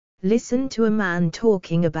Listen to a man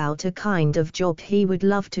talking about a kind of job he would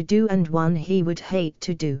love to do and one he would hate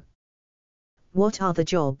to do. What are the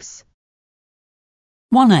jobs?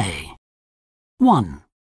 1A. 1.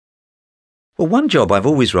 Well, one job I've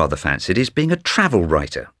always rather fancied is being a travel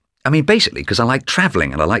writer. I mean, basically, because I like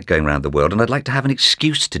travelling and I like going around the world and I'd like to have an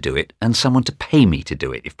excuse to do it and someone to pay me to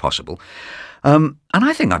do it, if possible. And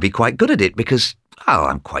I think I'd be quite good at it because,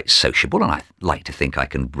 I'm quite sociable and I like to think I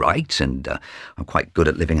can write and I'm quite good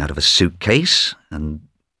at living out of a suitcase and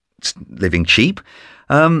living cheap.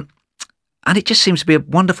 And it just seems to be a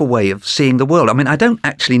wonderful way of seeing the world. I mean, I don't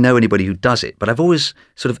actually know anybody who does it, but I've always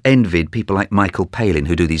sort of envied people like Michael Palin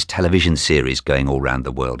who do these television series going all around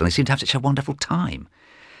the world and they seem to have such a wonderful time.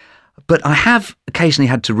 But I have occasionally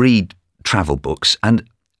had to read travel books, and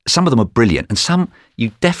some of them are brilliant, and some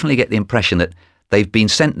you definitely get the impression that they've been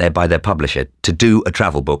sent there by their publisher to do a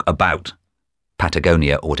travel book about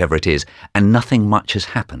Patagonia or whatever it is, and nothing much has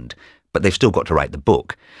happened, but they've still got to write the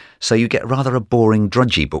book. So you get rather a boring,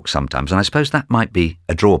 drudgy book sometimes, and I suppose that might be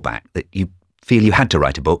a drawback, that you feel you had to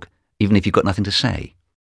write a book, even if you've got nothing to say.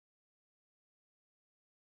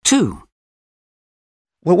 2.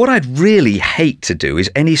 Well, what I'd really hate to do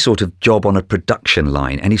is any sort of job on a production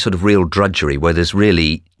line, any sort of real drudgery where there's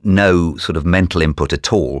really no sort of mental input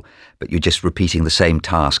at all, but you're just repeating the same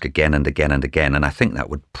task again and again and again, and I think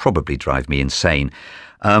that would probably drive me insane.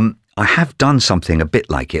 I have done something a bit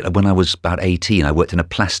like it. When I was about 18, I worked in a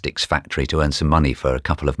plastics factory to earn some money for a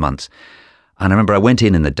couple of months, and I remember I went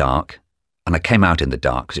in the dark, and I came out in the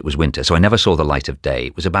dark because it was winter, so I never saw the light of day.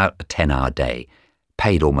 It was about a 10-hour day,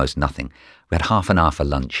 paid almost nothing. We had half an hour for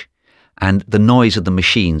lunch, and the noise of the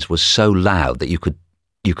machines was so loud that you could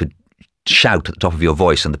shout at the top of your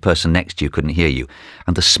voice and the person next to you couldn't hear you,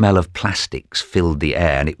 and the smell of plastics filled the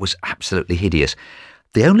air, and it was absolutely hideous.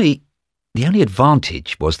 The only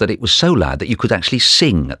advantage was that it was so loud that you could actually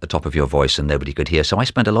sing at the top of your voice and nobody could hear, so I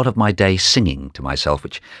spent a lot of my day singing to myself,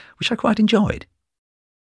 which I quite enjoyed.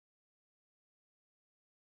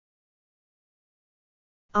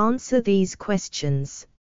 Answer these questions.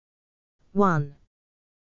 1.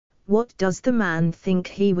 What does the man think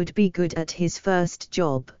he would be good at his first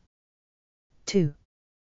job? 2.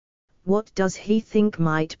 What does he think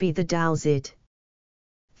might be the downside?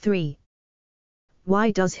 3.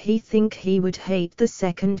 Why does he think he would hate the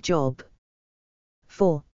second job?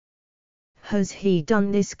 4. Has he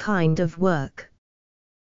done this kind of work?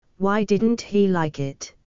 Why didn't he like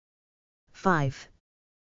it? 5.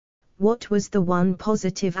 What was the one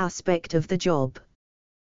positive aspect of the job?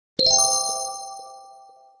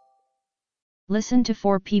 Listen to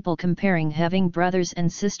 4 people comparing having brothers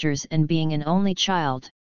and sisters and being an only child.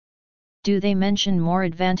 Do they mention more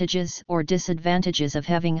advantages or disadvantages of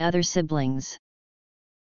having other siblings?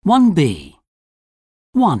 1B.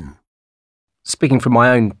 1. Speaking from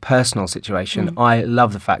my own personal situation, I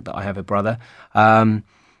love the fact that I have a brother.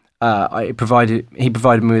 He provided me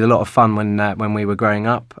with a lot of fun when we were growing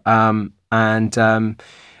up, and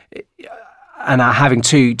having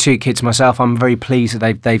two kids myself, I'm very pleased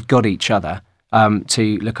that they've got each other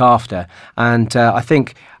to look after. And I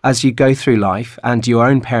think as you go through life and your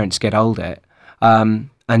own parents get older,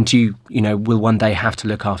 and you will one day have to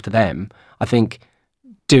look after them, I think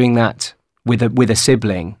doing that with a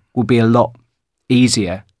sibling will be a lot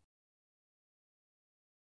easier.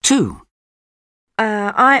 2.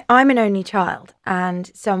 I'm an only child,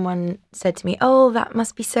 and someone said to me, "Oh, that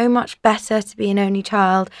must be so much better to be an only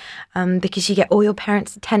child, because you get all your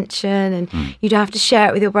parents' attention and you don't have to share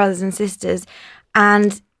it with your brothers and sisters."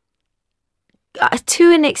 And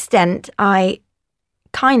to an extent, I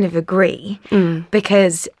kind of agree,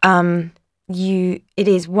 because it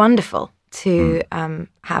is wonderful to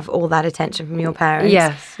have all that attention from your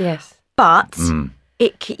parents. Yes. But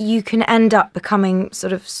you can end up becoming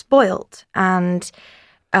sort of spoilt and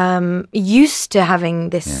used to having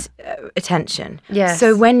this attention. Yes.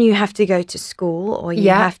 So when you have to go to school or you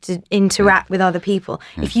have to interact with other people,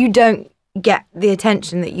 if you don't get the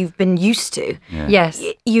attention that you've been used to, Yes.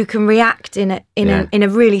 You can react in a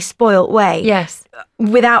really spoilt way. Yes.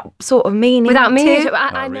 Without sort of meaning Without meaning to.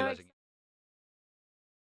 I know.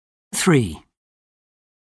 3.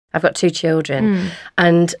 I've got 2 children,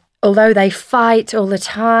 and although they fight all the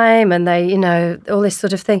time and they, all this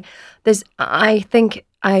sort of thing, I think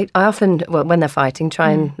I often, when they're fighting,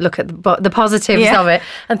 try and look at the positives of it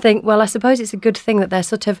and think, well, I suppose it's a good thing that they're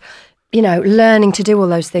sort of, learning to do all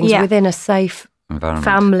those things within a safe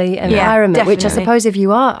family environment, which I suppose if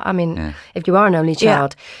you are, if you are an only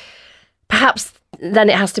child, perhaps then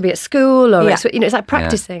it has to be at school or it's like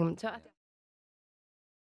practicing.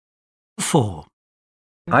 4.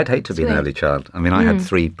 I'd hate to be an Sweet. only child. I mean, I had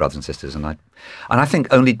 3 brothers and sisters, and I think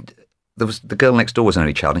only the girl next door was an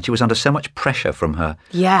only child, and she was under so much pressure from her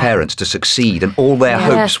parents to succeed, and all their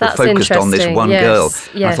hopes were that's focused on this interesting. one Yes, girl.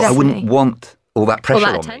 And I yes. thought I wouldn't want all that pressure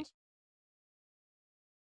All that on me. attention.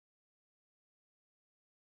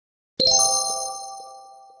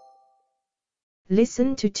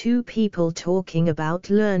 Listen to 2 people talking about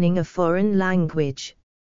learning a foreign language.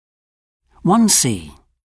 1C.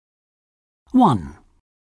 1.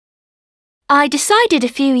 I decided a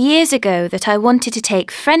few years ago that I wanted to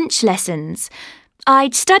take French lessons.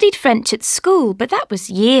 I'd studied French at school, but that was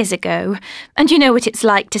years ago. And you know what it's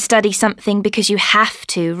like to study something because you have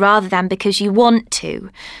to rather than because you want to.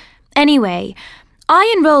 Anyway,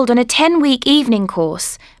 I enrolled on a 10-week evening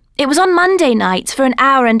course. It was on Monday nights for an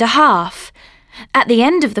hour and a half. At the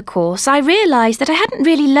end of the course, I realised that I hadn't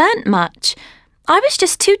really learnt much. I was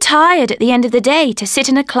just too tired at the end of the day to sit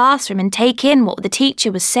in a classroom and take in what the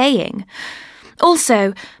teacher was saying.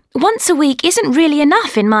 Also, once a week isn't really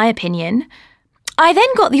enough, in my opinion. I then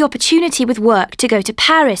got the opportunity with work to go to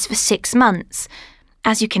Paris for 6 months.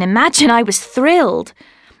 As you can imagine, I was thrilled.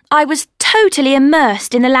 I was totally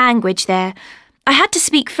immersed in the language there. I had to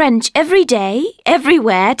speak French every day,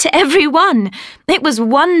 everywhere, to everyone. It was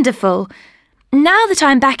wonderful. Now that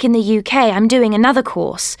I'm back in the UK, I'm doing another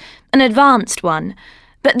course, an advanced one.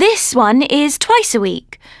 But this one is twice a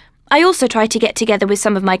week. I also try to get together with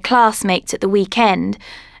some of my classmates at the weekend,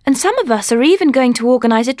 and some of us are even going to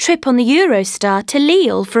organise a trip on the Eurostar to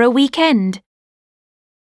Lille for a weekend.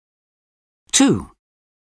 2.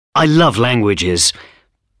 I love languages.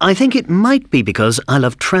 I think it might be because I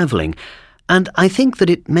love travelling, and I think that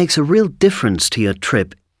it makes a real difference to your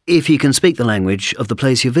trip if you can speak the language of the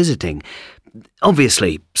place you're visiting.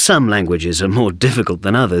 Obviously, some languages are more difficult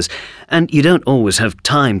than others, and you don't always have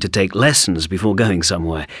time to take lessons before going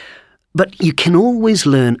somewhere. But you can always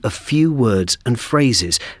learn a few words and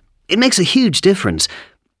phrases. It makes a huge difference.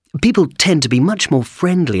 People tend to be much more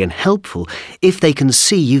friendly and helpful if they can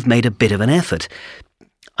see you've made a bit of an effort.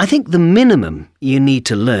 I think the minimum you need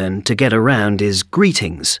to learn to get around is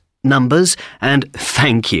greetings, numbers, and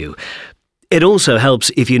thank you. It also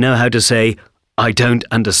helps if you know how to say, I don't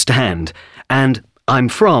understand, and I'm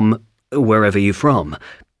from wherever you're from.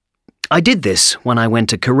 I did this when I went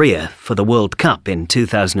to Korea for the World Cup in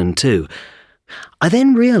 2002. I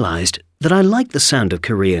then realised that I liked the sound of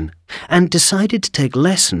Korean and decided to take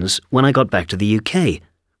lessons when I got back to the UK.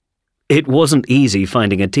 It wasn't easy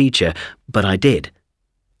finding a teacher, but I did.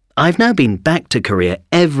 I've now been back to Korea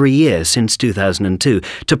every year since 2002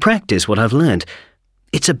 to practice what I've learned.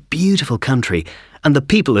 It's a beautiful country, and the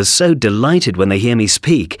people are so delighted when they hear me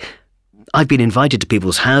speak. I've been invited to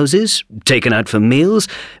people's houses, taken out for meals,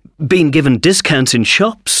 been given discounts in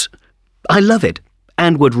shops. I love it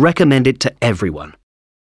and would recommend it to everyone.